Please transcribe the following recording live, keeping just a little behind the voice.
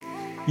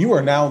You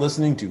are now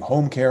listening to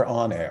Home Care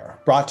on Air,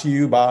 brought to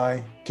you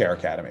by Care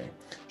Academy.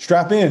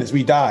 Strap in as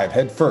we dive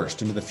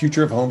headfirst into the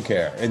future of home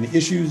care and the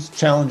issues,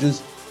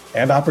 challenges,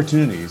 and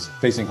opportunities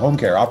facing home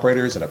care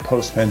operators in a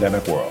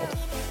post-pandemic world.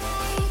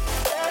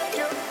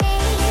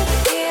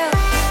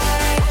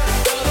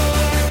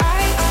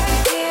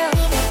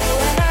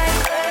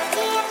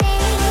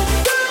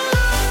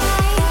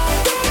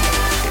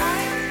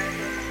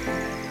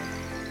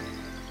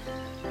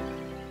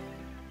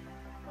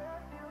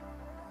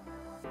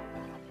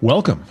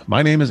 Welcome.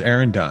 My name is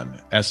Aaron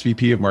Dunn,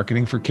 SVP of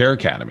Marketing for Care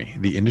Academy,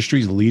 the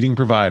industry's leading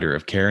provider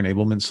of care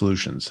enablement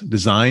solutions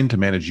designed to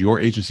manage your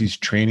agency's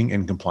training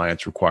and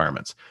compliance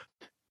requirements.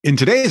 In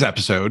today's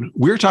episode,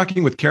 we're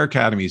talking with Care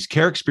Academy's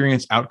Care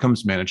Experience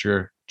Outcomes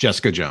Manager,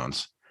 Jessica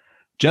Jones.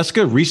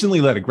 Jessica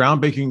recently led a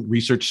groundbreaking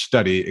research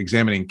study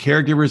examining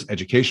caregivers'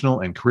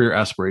 educational and career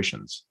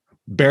aspirations,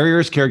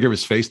 barriers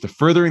caregivers face to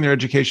furthering their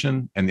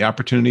education, and the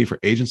opportunity for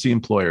agency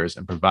employers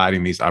in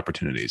providing these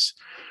opportunities.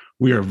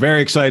 We are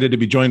very excited to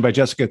be joined by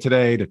Jessica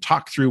today to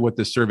talk through what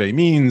this survey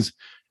means,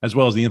 as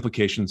well as the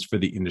implications for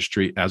the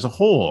industry as a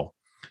whole.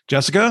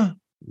 Jessica,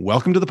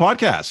 welcome to the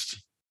podcast.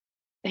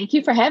 Thank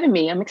you for having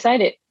me. I'm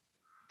excited.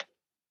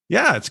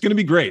 Yeah, it's going to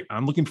be great.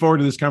 I'm looking forward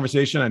to this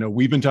conversation. I know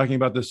we've been talking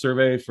about this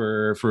survey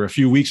for a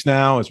few weeks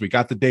now as we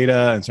got the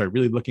data and started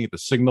really looking at the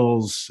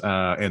signals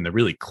and the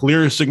really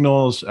clear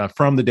signals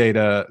from the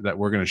data that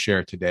we're going to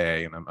share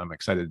today. And I'm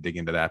excited to dig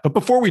into that. But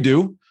before we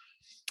do,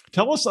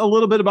 tell us a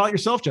little bit about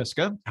yourself,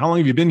 Jessica. How long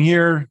have you been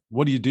here?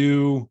 What do you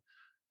do?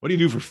 What do you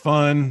do for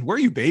fun? Where are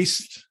you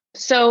based?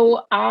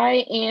 So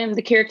I am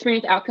the Care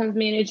Experience Outcomes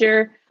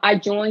Manager. I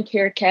joined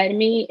Care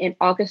Academy in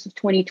August of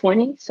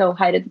 2020, so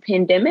height of the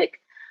pandemic.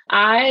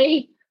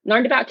 I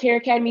learned about Care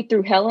Academy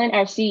through Helen,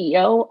 our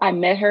CEO. I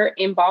met her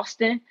in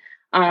Boston.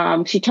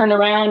 She turned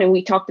around and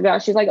we talked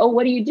about, she's like, "Oh,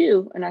 what do you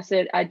do?" And I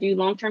said, "I do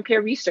long-term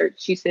care research."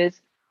 She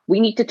says, "We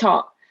need to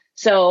talk."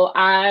 So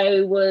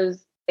I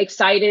was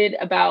excited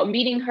about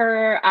meeting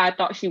her. I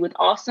thought she was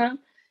awesome.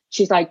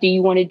 She's like, "Do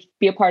you want to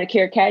be a part of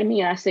Care Academy?"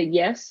 And I said,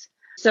 yes.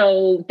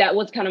 So that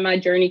was kind of my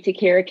journey to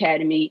Care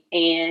Academy.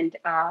 And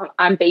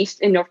I'm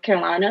based in North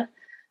Carolina,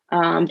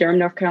 Durham,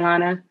 North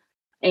Carolina.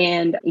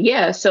 And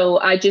yeah, so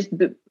I just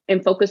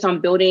am focused on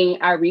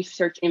building our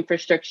research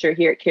infrastructure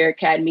here at Care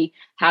Academy.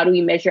 How do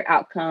we measure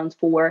outcomes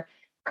for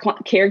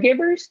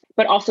caregivers,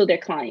 but also their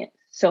clients?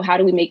 So how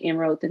do we make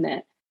inroads in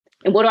that?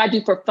 And what do I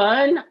do for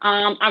fun?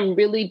 I'm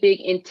really big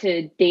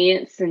into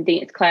dance and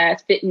dance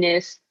class,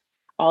 fitness,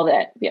 all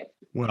that. Yeah.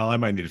 Well, I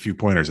might need a few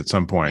pointers at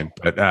some point,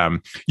 but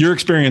your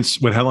experience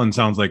with Helen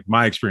sounds like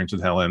my experience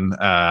with Helen.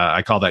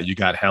 I call that you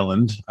got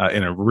Helened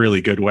in a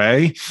really good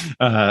way.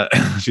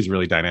 She's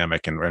really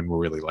dynamic, and we're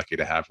really lucky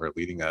to have her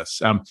leading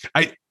us.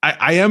 I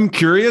am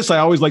curious. I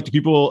always like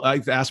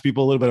to ask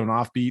people a little bit of an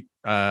offbeat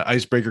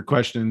icebreaker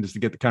question just to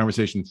get the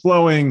conversation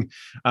flowing.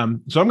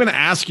 So I'm going to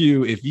ask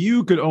you, if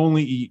you could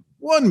only eat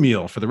one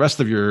meal for the rest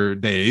of your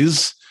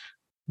days,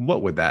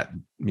 what would that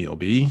meal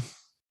be?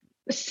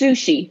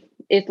 Sushi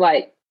is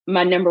like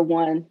my number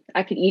one.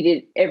 I could eat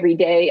it every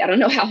day. I don't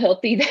know how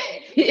healthy that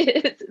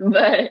is,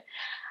 but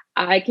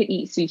I could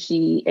eat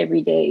sushi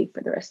every day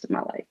for the rest of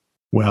my life.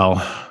 Well,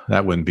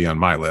 that wouldn't be on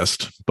my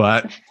list,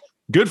 but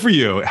good for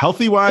you.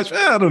 Healthy wise,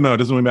 I don't know. It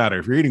doesn't really matter.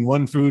 If you're eating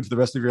one food for the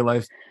rest of your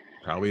life,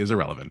 probably is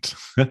irrelevant.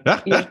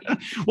 Yeah.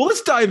 Well,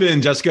 let's dive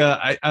in,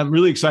 Jessica. I'm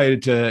really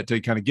excited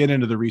to kind of get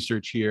into the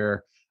research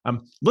here.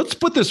 Let's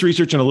put this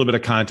research in a little bit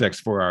of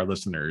context for our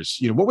listeners.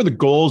 What were the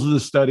goals of the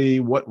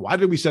study? Why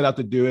did we set out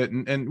to do it?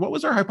 And what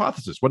was our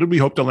hypothesis? What did we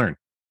hope to learn?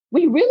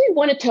 We really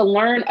wanted to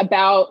learn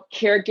about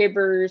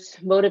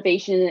caregivers'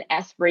 motivation and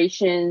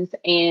aspirations,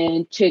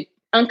 and to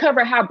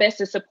uncover how best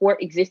to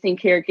support existing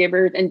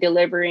caregivers in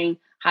delivering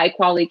high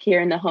quality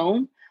care in the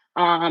home.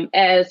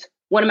 As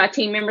one of my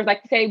team members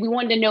like to say, we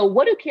wanted to know,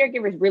 what do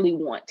caregivers really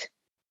want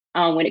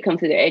when it comes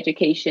to their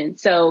education?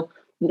 So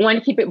we want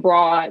to keep it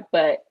broad,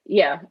 but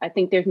yeah, I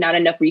think there's not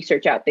enough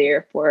research out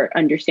there for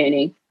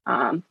understanding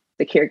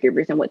the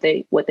caregivers and what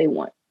they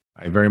want.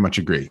 I very much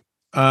agree.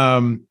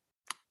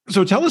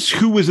 So tell us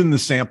who was in the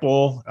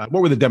sample.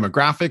 What were the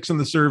demographics in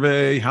the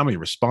survey? How many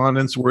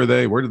respondents were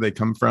they? Where did they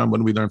come from? What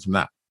did we learn from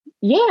that?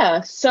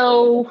 Yeah,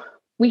 so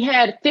we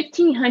had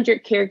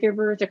 1,500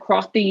 caregivers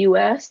across the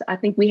U.S. I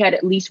think we had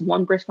at least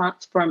one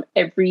response from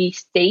every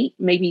state,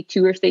 maybe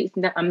two or states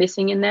that I'm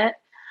missing in that.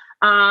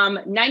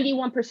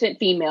 91%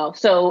 female.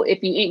 So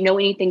if you know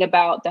anything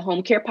about the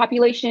home care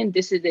population,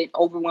 this is an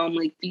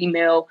overwhelmingly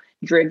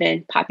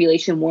female-driven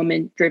population,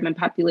 woman-driven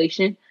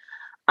population.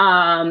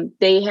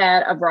 They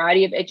had a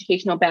variety of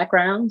educational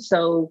backgrounds.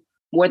 So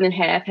more than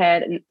half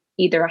had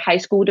either a high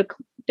school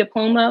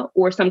diploma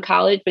or some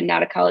college, but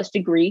not a college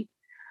degree.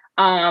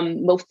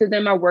 Most of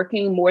them are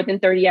working more than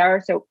 30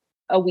 hours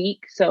a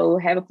week. So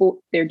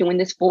they're doing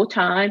this full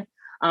time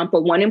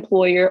for one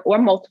employer or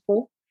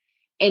multiple.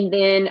 And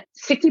then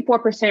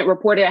 64%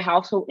 reported a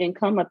household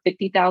income of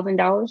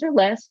 $50,000 or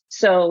less.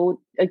 So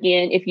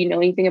again, if you know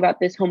anything about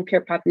this home care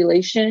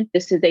population,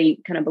 this is a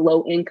kind of a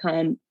low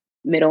income,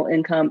 middle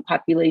income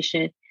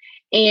population.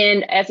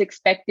 And as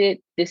expected,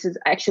 this is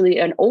actually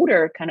an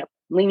older, kind of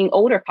leaning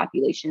older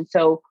population.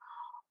 So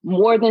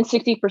more than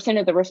 60%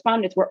 of the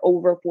respondents were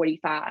over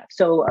 45.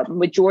 So a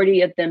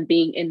majority of them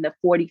being in the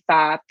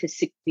 45 to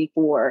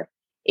 64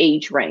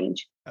 age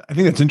range. I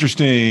think that's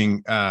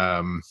interesting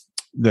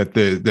that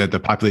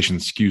the population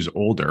skews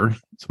older.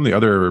 Some of the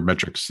other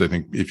metrics, I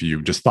think, if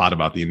you just thought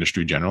about the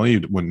industry generally,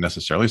 it wouldn't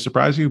necessarily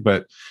surprise you.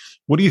 But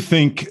what do you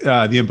think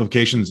the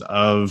implications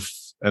of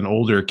an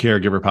older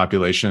caregiver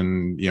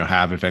population,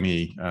 have, if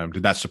any?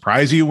 Did that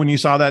surprise you when you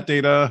saw that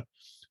data,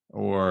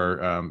 or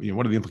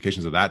what are the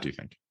implications of that, do you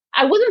think?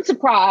 I wasn't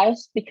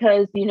surprised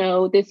because,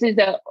 this is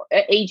a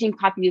aging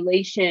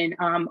population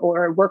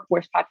or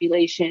workforce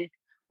population,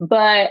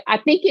 but I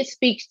think it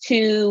speaks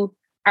to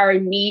our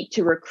need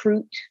to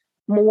recruit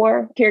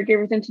more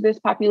caregivers into this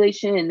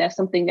population. And that's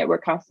something that we're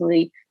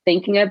constantly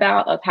thinking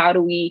about, of how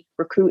do we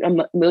recruit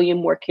a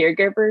million more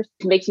caregivers.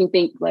 It makes me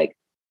think like,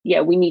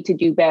 yeah, we need to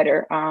do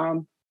better,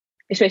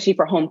 especially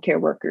for home care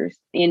workers.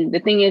 And the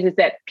thing is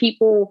that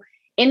people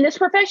in this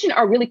profession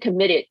are really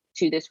committed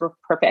to this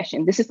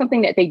profession. This is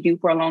something that they do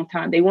for a long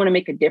time. They want to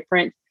make a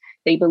difference.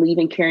 They believe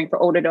in caring for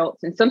old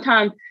adults. And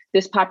sometimes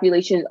this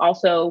population is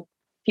also,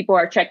 people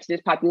are attracted to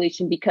this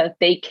population because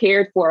they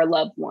cared for a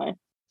loved one.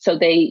 So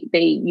they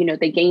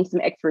gain some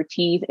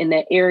expertise in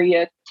that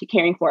area to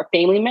caring for a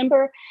family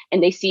member.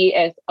 And they see it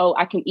as, oh,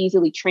 I can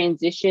easily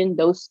transition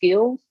those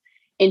skills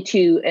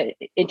into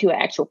an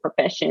actual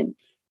profession.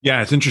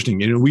 Yeah, it's interesting.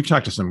 We've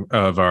talked to some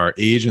of our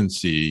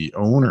agency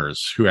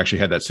owners who actually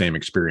had that same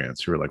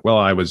experience, who were like, well,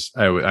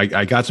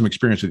 I got some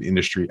experience with the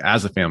industry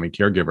as a family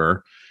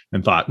caregiver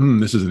and thought,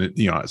 this isn't,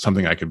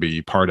 something I could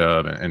be part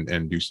of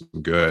and do some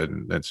good.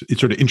 And it's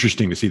sort of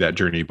interesting to see that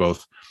journey,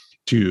 both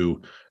to,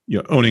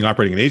 owning,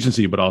 operating an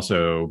agency, but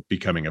also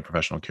becoming a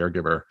professional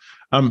caregiver.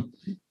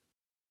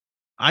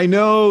 I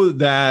know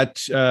that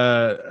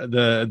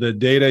the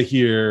data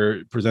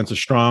here presents a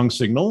strong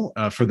signal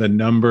for the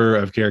number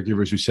of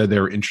caregivers who said they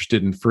were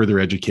interested in further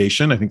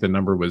education. I think the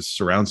number was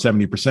around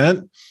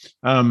 70%,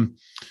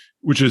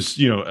 which is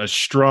a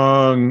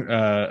strong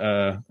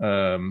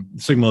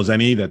signal as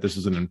any that this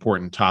is an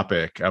important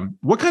topic.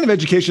 What kind of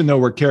education, though,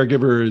 were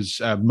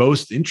caregivers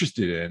most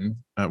interested in,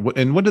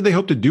 and what did they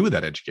hope to do with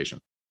that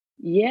education?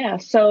 Yeah,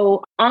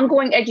 so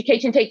ongoing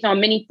education takes on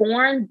many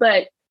forms,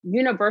 but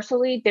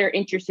universally, they're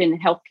interested in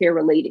healthcare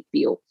related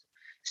fields.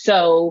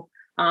 So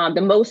the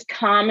most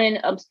common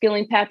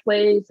upskilling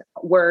pathways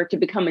were to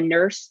become a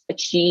nurse,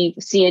 achieve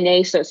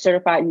CNA, so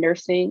certified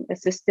nursing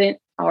assistant,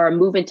 or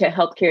move into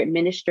healthcare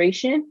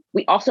administration.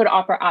 We also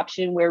offer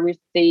option where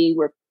they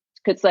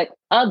could select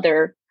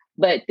other,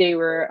 but they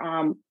were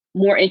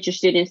more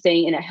interested in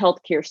staying in a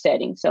healthcare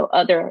setting. So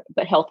other,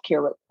 but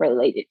healthcare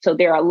related. So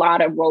there are a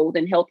lot of roles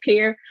in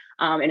healthcare.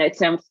 And it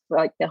sounds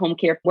like the home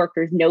care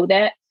workers know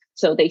that.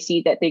 So they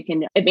see that they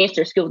can advance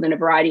their skills in a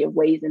variety of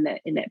ways in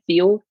that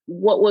field.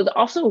 What was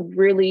also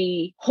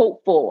really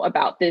hopeful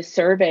about this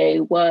survey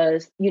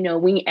was,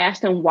 when you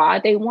ask them why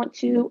they want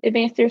to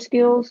advance their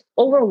skills,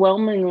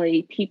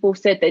 overwhelmingly people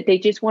said that they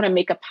just want to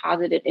make a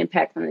positive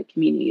impact on the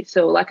community.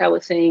 So like I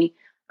was saying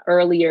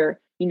earlier,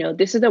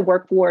 this is a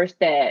workforce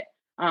that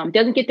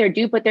doesn't get their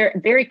due, but they're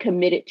very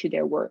committed to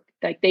their work.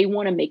 Like they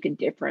want to make a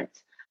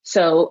difference.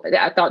 So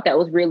I thought that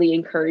was really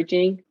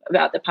encouraging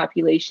about the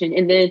population.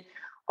 And then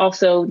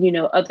also,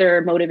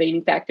 other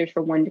motivating factors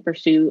for wanting to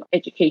pursue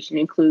education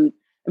include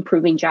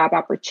improving job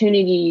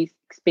opportunities,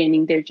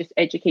 expanding their just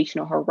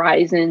educational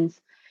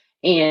horizons.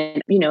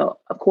 And,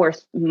 of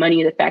course,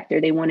 money is a factor.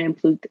 They want to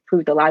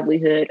improve the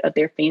livelihood of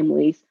their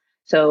families.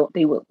 So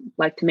they would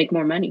like to make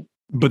more money.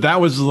 But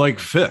that was like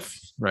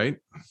fifth, right?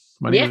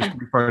 Money was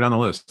pretty far down the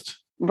list.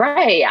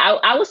 Right.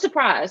 I was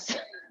surprised.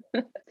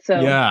 So,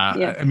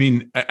 yeah. I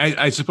mean,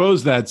 I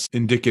suppose that's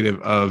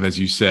indicative of, as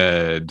you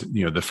said,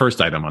 the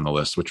first item on the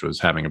list, which was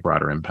having a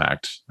broader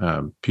impact.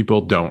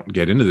 People don't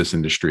get into this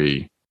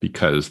industry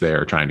because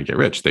they're trying to get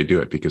rich. They do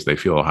it because they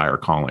feel a higher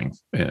calling,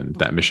 and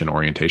that mission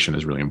orientation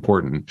is really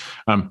important.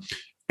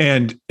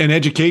 And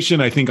education,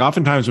 I think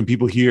oftentimes when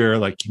people hear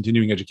like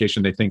continuing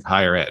education, they think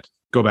higher ed,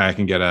 go back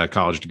and get a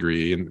college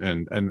degree.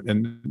 And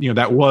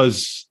that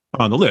was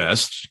on the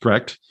list,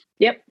 correct?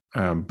 Yep.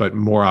 But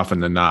more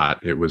often than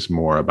not, it was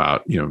more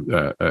about,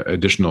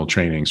 additional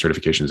training,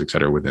 certifications, et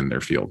cetera, within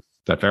their field.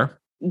 Is that fair?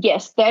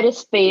 Yes, that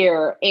is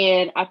fair.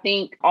 And I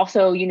think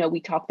also, we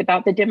talked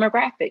about the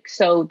demographics.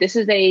 So this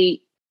is a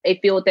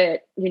field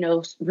that,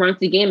 runs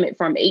the gamut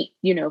from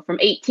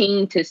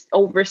 18 to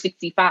over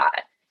 65,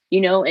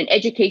 and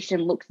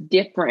education looks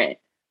different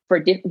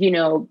for,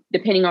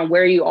 depending on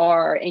where you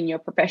are in your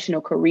professional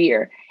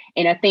career.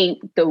 And I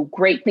think the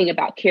great thing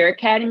about Care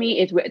Academy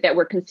is that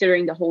we're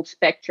considering the whole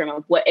spectrum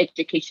of what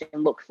education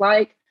looks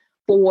like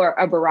for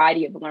a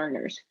variety of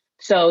learners.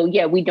 So,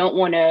 yeah, we don't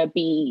want to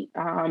be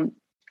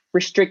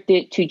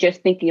restricted to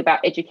just thinking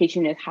about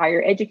education as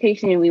higher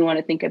education. And we want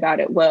to think about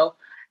it, well,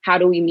 how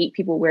do we meet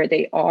people where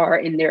they are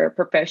in their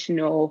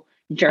professional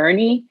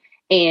journey?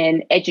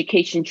 And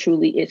education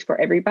truly is for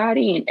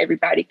everybody, and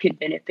everybody could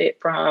benefit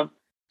from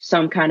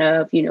some kind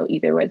of,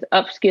 either as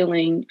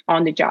upskilling,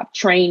 on the job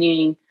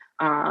training,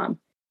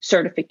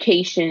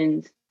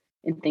 certifications,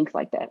 and things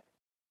like that.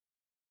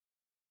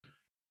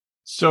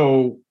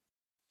 So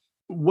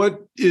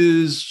what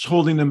is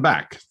holding them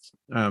back?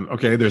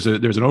 Okay, there's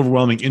an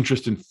overwhelming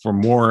interest for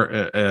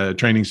more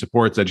training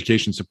supports,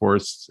 education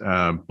supports,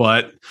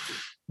 but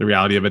the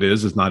reality of it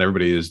is not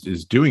everybody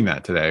is doing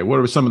that today. What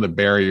are some of the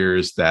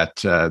barriers that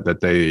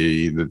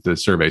the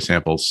survey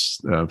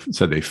samples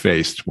said they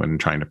faced when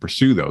trying to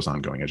pursue those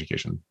ongoing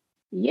education?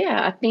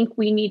 Yeah, I think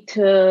we need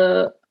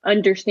to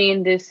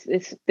understand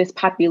this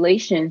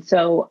population.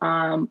 So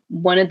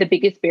one of the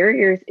biggest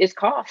barriers is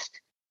cost.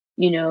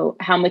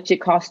 How much it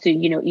costs to,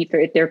 either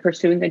if they're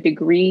pursuing a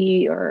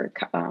degree or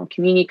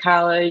community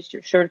college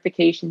or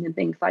certifications and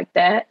things like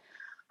that.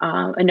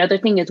 Another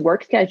thing is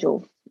work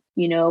schedule.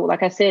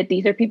 Like I said,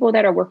 these are people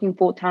that are working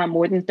full time,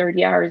 more than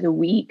 30 hours a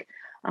week.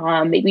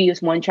 Maybe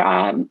it's one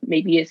job,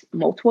 maybe it's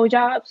multiple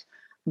jobs,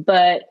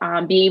 but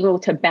be able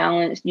to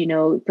balance,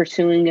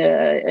 pursuing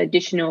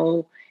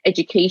additional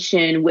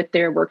education with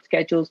their work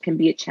schedules can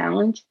be a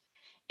challenge.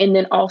 And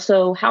then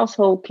also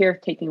household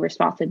caretaking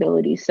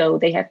responsibilities. So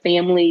they have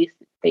families,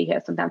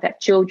 sometimes have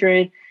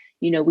children.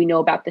 We know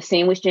about the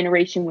sandwich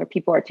generation where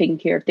people are taking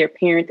care of their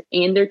parents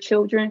and their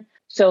children.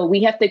 So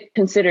we have to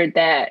consider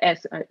that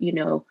as,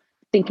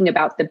 thinking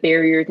about the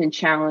barriers and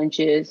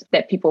challenges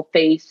that people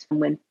face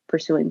when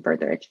pursuing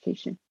further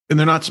education. And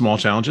they're not small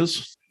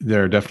challenges.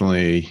 They're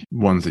definitely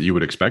ones that you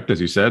would expect, as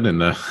you said,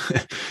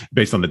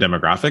 based on the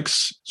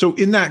demographics. So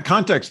in that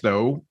context,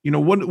 though,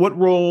 what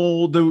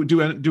role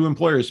do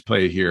employers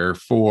play here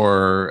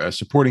for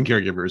supporting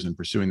caregivers and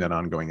pursuing that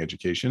ongoing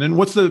education? And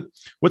what's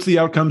the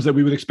outcomes that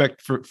we would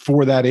expect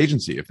for that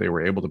agency if they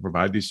were able to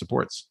provide these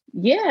supports?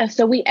 Yeah,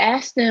 so we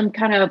asked them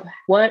kind of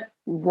what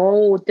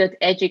role does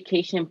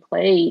education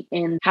play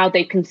in how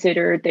they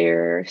consider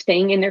their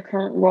staying in their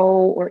current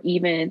role or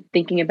even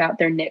thinking about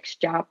their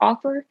next job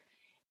offer.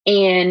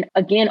 And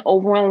again,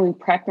 overwhelming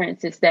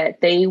preference is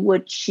that they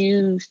would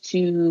choose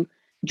to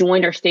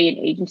join or stay in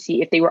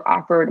agency if they were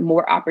offered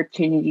more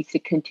opportunities to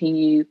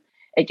continue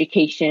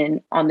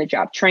education, on the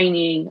job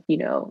training,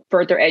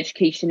 further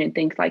education and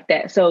things like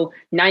that. So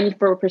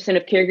 94%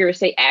 of caregivers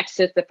say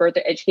access to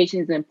further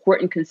education is an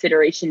important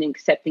consideration in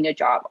accepting a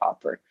job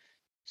offer.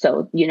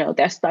 So,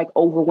 that's like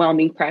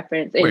overwhelming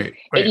preference. And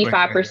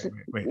 85%.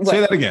 Wait.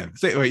 Say that again.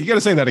 You got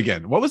to say that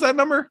again. What was that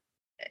number?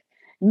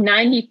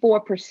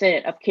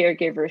 94% of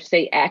caregivers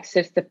say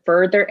access to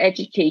further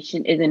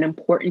education is an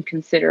important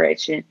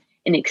consideration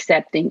in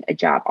accepting a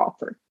job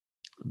offer.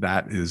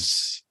 That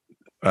is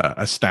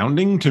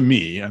astounding to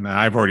me. And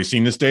I've already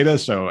seen this data,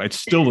 so it's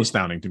still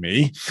astounding to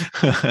me.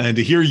 And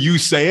to hear you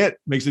say it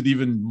makes it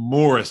even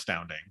more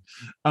astounding.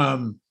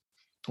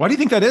 Why do you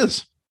think that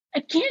is?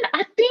 Again,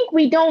 I think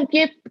we don't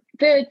give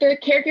the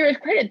caregivers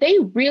credit. They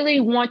really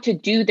want to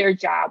do their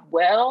job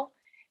well.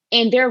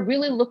 And they're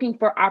really looking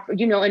for,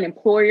 an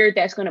employer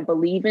that's going to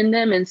believe in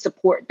them and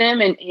support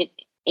them and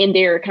in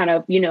their kind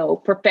of,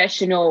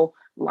 professional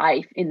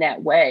life in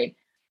that way.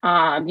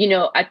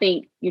 I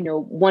think,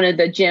 one of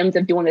the gems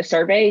of doing the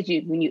survey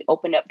is when you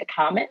open up the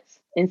comments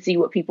and see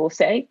what people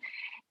say.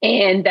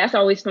 And that's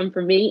always fun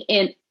for me.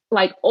 And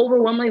like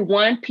overwhelmingly,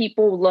 one,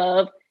 people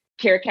love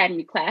Care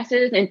Academy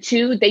classes, and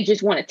two, they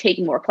just want to take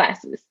more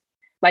classes.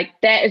 Like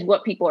that is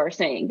what people are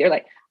saying. They're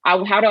like,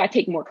 how do I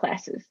take more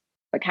classes?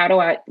 Like,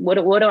 what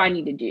do I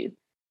need to do?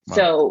 Wow.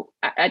 So,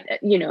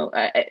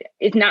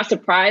 it's not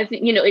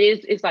surprising,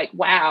 it's like,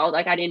 wow,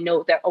 like I didn't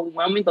know that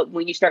overwhelming, but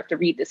when you start to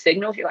read the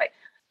signals, you're like,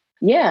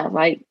 yeah,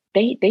 like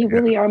they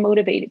really are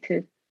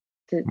motivated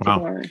to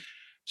learn.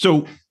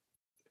 So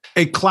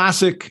a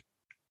classic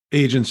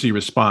agency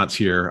response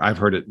here, I've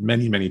heard it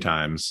many, many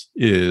times,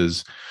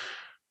 is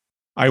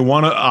I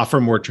want to offer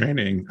more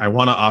training. I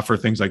want to offer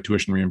things like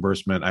tuition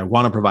reimbursement. I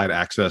want to provide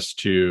access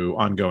to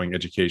ongoing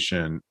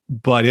education.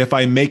 But if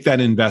I make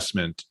that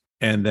investment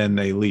and then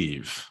they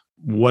leave,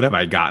 what have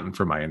I gotten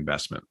for my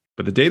investment?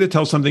 But the data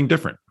tells something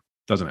different,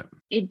 doesn't it?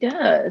 It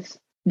does.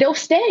 They'll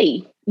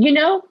stay,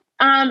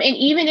 and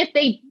even if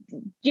they,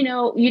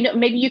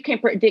 maybe you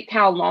can't predict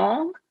how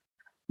long,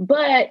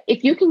 but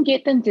if you can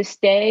get them to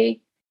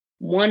stay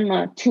 1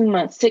 month, 2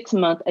 months, 6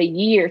 months, a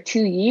year,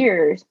 2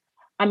 years,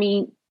 I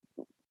mean,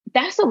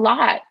 that's a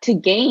lot to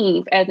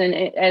gain as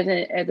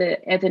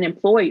an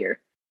employer.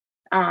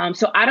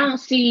 So I don't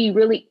see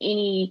really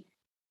any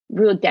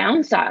real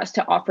downsides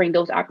to offering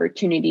those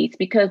opportunities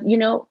because,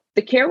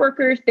 the care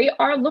workers, they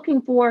are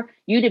looking for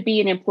you to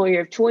be an employer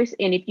of choice.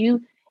 And if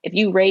you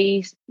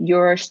raise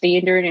your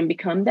standard and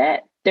become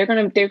that, they're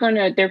gonna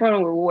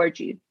reward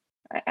you.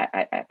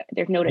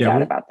 There's no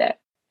doubt about that.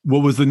 What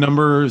was the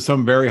number?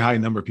 Some very high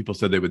number people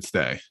said they would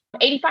stay.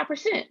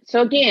 85%.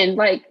 So again,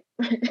 like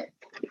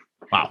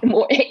wow.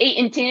 8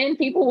 in 10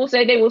 people will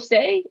say they will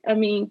stay. I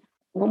mean,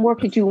 what more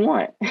could you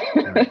want?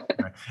 Right.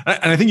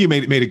 And I think you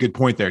made a good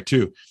point there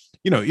too.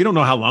 You don't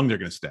know how long they're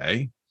going to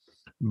stay,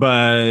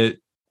 but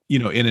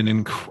in an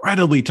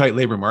incredibly tight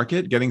labor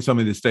market, getting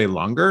somebody to stay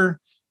longer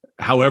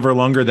however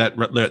longer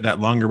that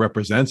longer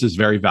represents is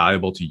very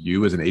valuable to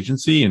you as an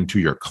agency and to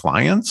your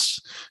clients,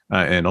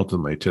 and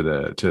ultimately to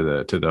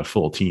the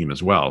full team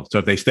as well. So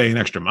if they stay an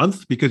extra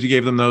month because you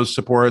gave them those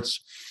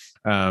supports,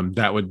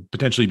 that would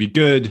potentially be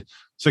good.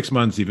 6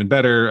 months, even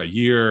better. A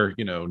year,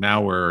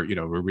 now we're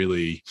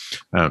really,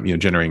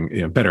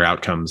 generating better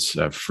outcomes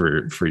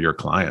for your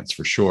clients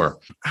for sure.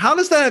 How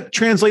does that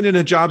translate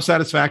into job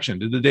satisfaction?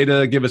 Did the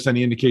data give us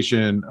any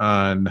indication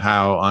on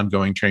how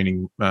ongoing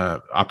training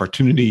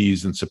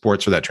opportunities and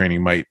supports for that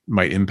training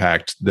might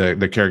impact the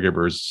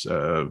caregivers,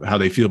 how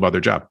they feel about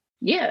their job?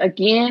 Yeah,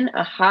 again,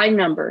 a high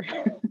number.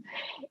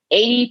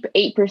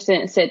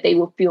 88% said they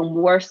will feel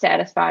more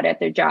satisfied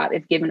at their job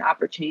if given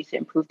opportunities to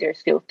improve their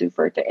skills through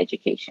further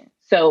education.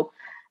 So,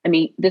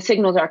 the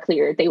signals are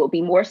clear. They will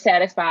be more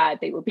satisfied.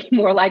 They will be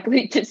more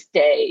likely to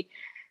stay.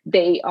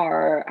 They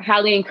are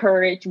highly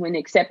encouraged when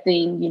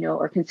accepting,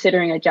 or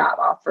considering a job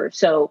offer.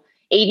 So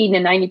 80 to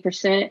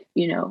 90%,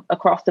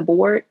 across the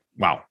board.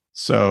 Wow.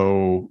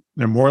 So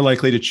they're more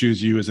likely to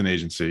choose you as an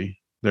agency.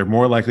 They're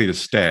more likely to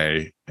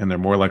stay, and they're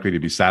more likely to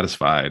be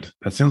satisfied.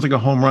 That sounds like a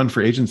home run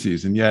for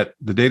agencies. And yet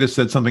the data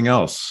said something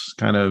else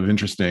kind of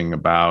interesting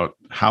about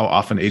how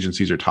often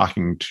agencies are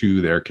talking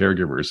to their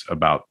caregivers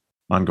about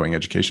ongoing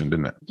education,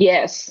 didn't it?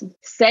 Yes.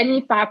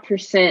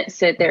 75%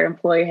 said their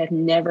employer had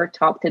never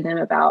talked to them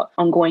about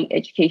ongoing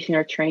education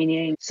or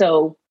training.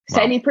 So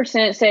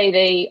 70% say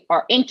they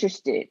are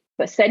interested,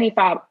 but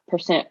 75%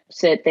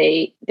 said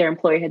their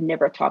employer had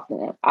never talked to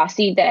them. I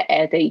see that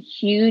as a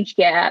huge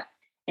gap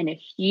and a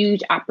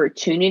huge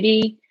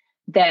opportunity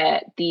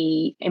that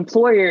the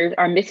employers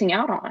are missing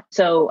out on.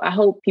 So I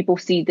hope people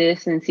see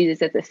this and see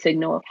this as a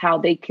signal of how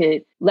they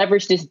could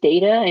leverage this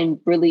data and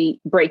really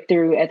break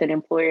through as an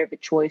employer of a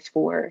choice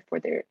for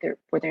their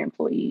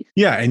employees.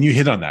 Yeah, and you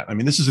hit on that.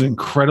 This is an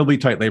incredibly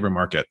tight labor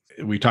market.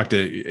 We talk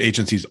to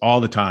agencies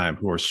all the time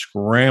who are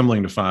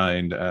scrambling to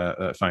find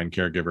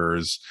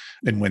caregivers,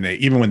 and when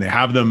they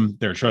have them,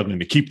 they're struggling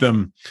to keep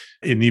them,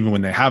 and even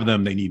when they have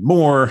them, they need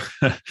more.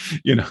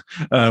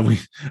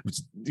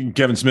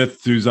 Kevin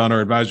Smith, who's on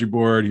our advisory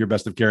board, Your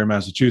Best of Care in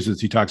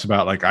Massachusetts, he talks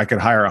about I could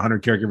hire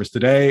 100 caregivers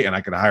today, and I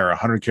could hire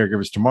 100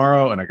 caregivers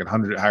tomorrow, and I could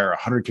hire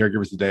 100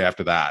 caregivers the day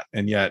after that.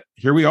 And yet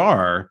here we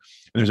are,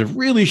 and there's a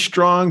really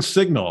strong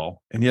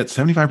signal, and yet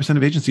 75%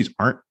 of agencies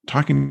aren't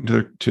talking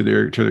to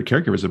their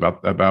caregivers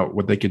about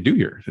what they could do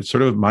here. It's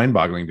sort of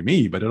mind-boggling to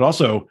me, but it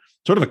also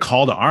sort of a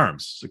call to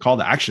arms, a call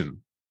to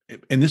action.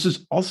 And this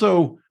is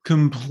also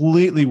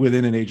completely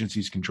within an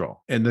agency's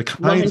control. And the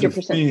kinds 100%.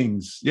 Of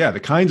things, the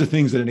kinds of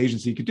things that an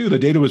agency could do. The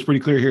data was pretty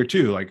clear here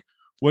too.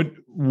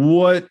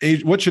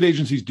 What should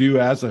agencies do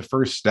as a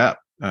first step,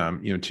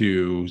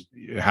 to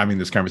having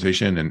this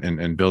conversation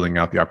and building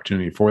out the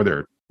opportunity for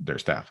their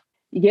staff?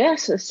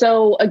 Yes.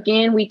 So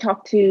again, we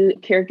talked to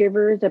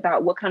caregivers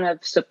about what kind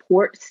of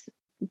supports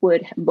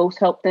would most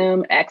help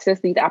them access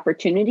these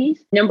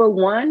opportunities. Number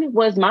one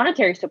was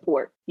monetary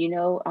support,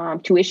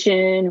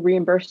 tuition,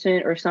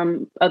 reimbursement, or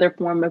some other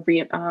form of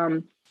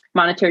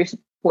monetary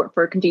support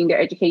for continuing their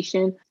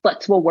education,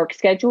 flexible work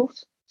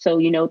schedules. So,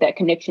 that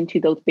connection to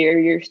those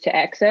barriers to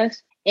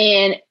access,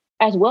 and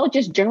as well,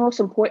 just general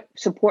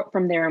support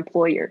from their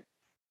employer.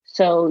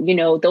 So,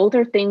 those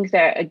are things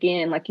that,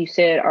 again, like you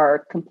said,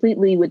 are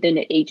completely within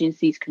the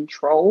agency's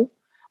control.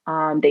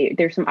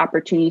 There's some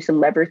opportunities,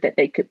 some levers that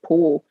they could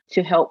pull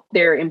to help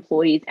their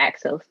employees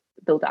access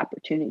those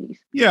opportunities.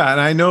 Yeah, and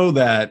I know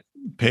that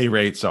pay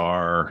rates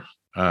are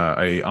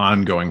a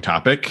ongoing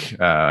topic.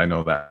 I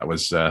know that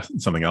was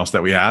something else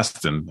that we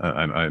asked, and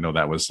I know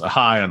that was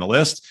high on the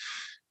list.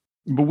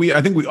 But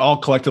I think we all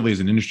collectively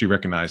as an industry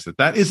recognize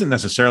that isn't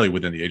necessarily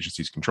within the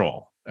agency's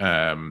control.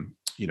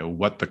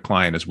 What the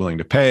client is willing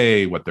to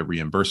pay, what the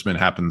reimbursement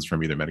happens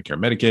from either Medicare,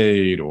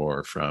 Medicaid,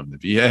 or from the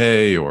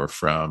VA, or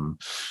from,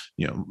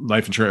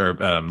 life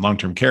insurance, or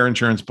long-term care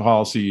insurance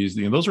policies.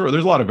 There's a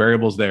lot of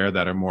variables there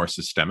that are more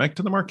systemic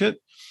to the market.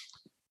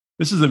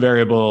 This is a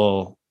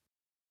variable.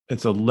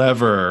 It's a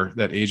lever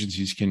that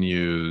agencies can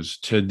use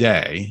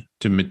today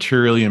to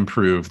materially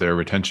improve their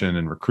retention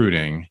and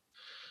recruiting.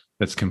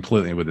 That's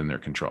completely within their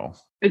control.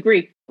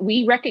 Agree.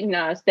 We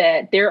recognize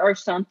that there are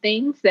some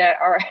things that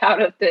are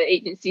out of the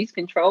agency's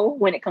control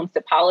when it comes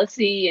to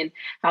policy and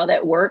how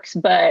that works.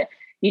 But,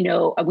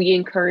 we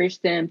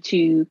encourage them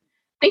to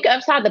think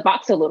outside the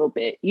box a little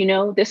bit.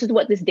 This is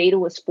what this data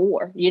was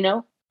for.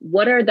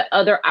 What are the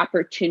other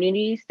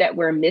opportunities that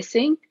we're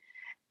missing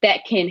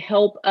that can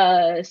help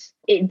us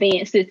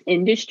advance this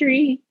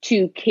industry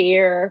to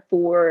care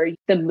for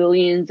the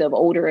millions of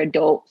older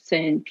adults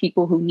and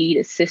people who need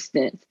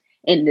assistance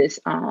in this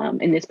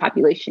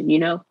population,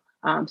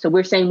 So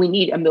we're saying we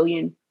need 1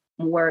 million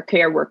more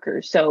care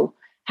workers. So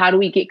how do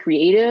we get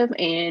creative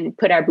and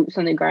put our boots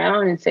on the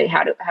ground and say,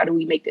 how do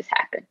we make this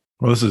happen?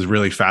 Well, this is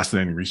really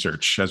fascinating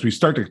research. As we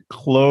start to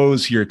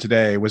close here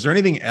today, was there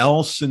anything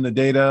else in the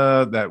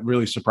data that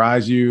really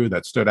surprised you,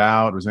 that stood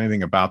out? Was there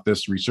anything about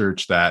this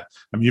research that,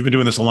 you've been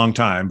doing this a long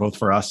time, both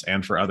for us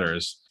and for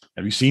others.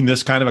 Have you seen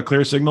this kind of a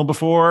clear signal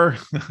before?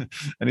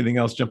 Anything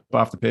else jump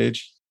off the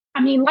page?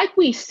 I mean, like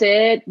we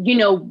said,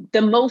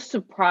 the most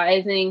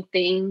surprising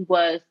thing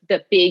was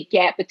the big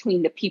gap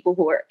between the people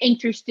who are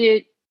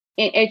interested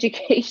in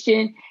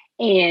education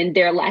and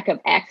their lack of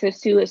access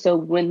to it. So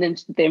when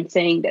them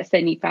saying that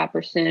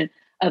 75%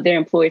 of their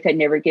employers had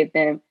never given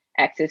them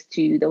access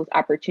to those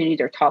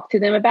opportunities or talked to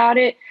them about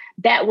it,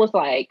 that was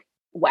like,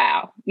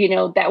 wow,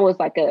 that was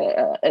like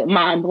a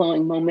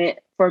mind-blowing moment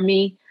for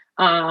me.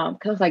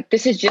 Because like,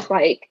 this is just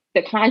like,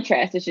 the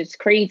contrast is just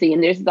crazy.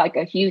 And there's like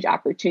a huge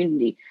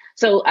opportunity.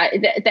 So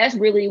that's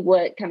really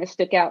what kind of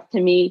stuck out to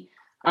me.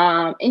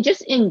 And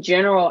just in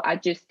general, I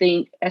just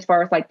think as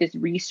far as like this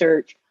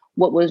research,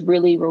 what was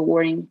really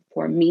rewarding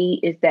for me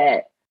is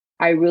that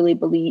I really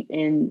believe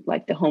in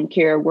like the home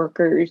care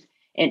workers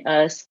and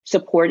us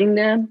supporting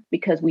them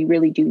because we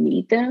really do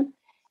need them.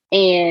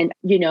 And,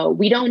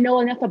 we don't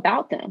know enough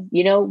about them.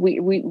 We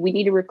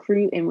need to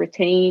recruit and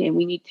retain, and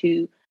we need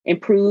to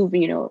improve,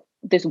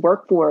 this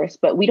workforce,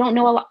 but we don't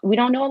know a lot. We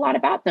don't know a lot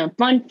about them.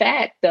 Fun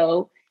fact,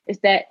 though, is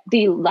that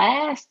the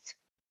last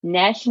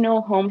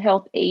National Home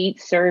Health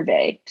Aid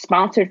Survey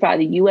sponsored by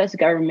the U.S.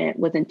 government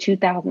was in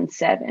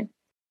 2007.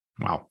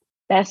 Wow.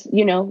 That's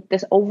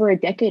over a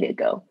decade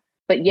ago.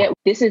 But yet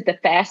this is the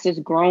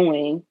fastest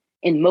growing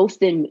and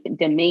most in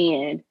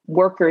demand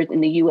workers in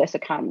the U.S.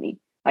 economy.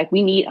 Like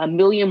we need 1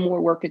 million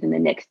more workers in the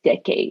next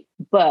decade,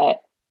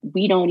 but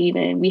we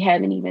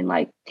haven't even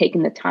like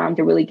taken the time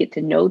to really get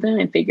to know them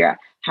and figure out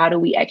how do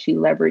we actually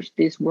leverage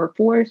this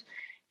workforce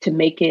to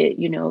make it,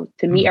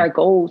 to meet our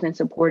goals and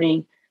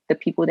supporting the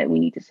people that we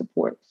need to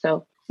support.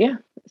 So yeah,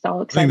 it's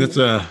all exciting. I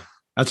think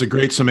that's a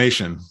great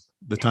summation.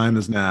 The time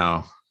is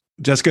now.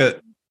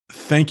 Jessica,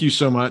 thank you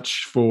so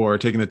much for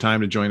taking the time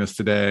to join us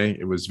today.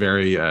 It was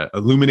very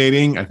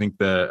illuminating. I think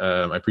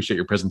I appreciate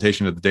your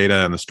presentation of the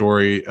data and the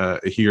story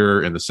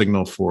here and the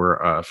signal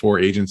for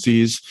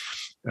agencies.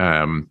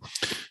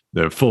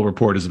 The full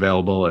report is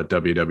available at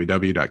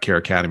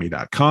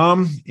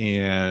www.careacademy.com.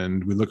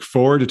 And we look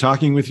forward to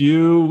talking with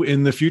you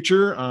in the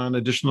future on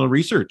additional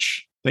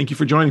research. Thank you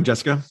for joining,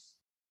 Jessica.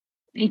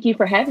 Thank you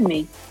for having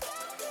me.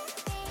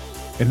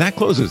 And that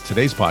closes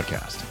today's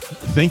podcast.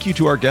 Thank you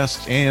to our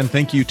guests and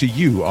thank you to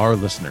you, our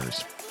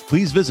listeners.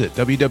 Please visit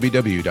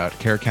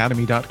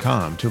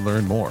www.careacademy.com to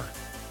learn more.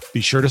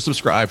 Be sure to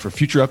subscribe for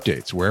future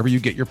updates wherever you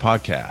get your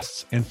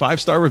podcasts, and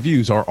 5-star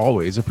reviews are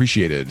always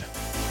appreciated.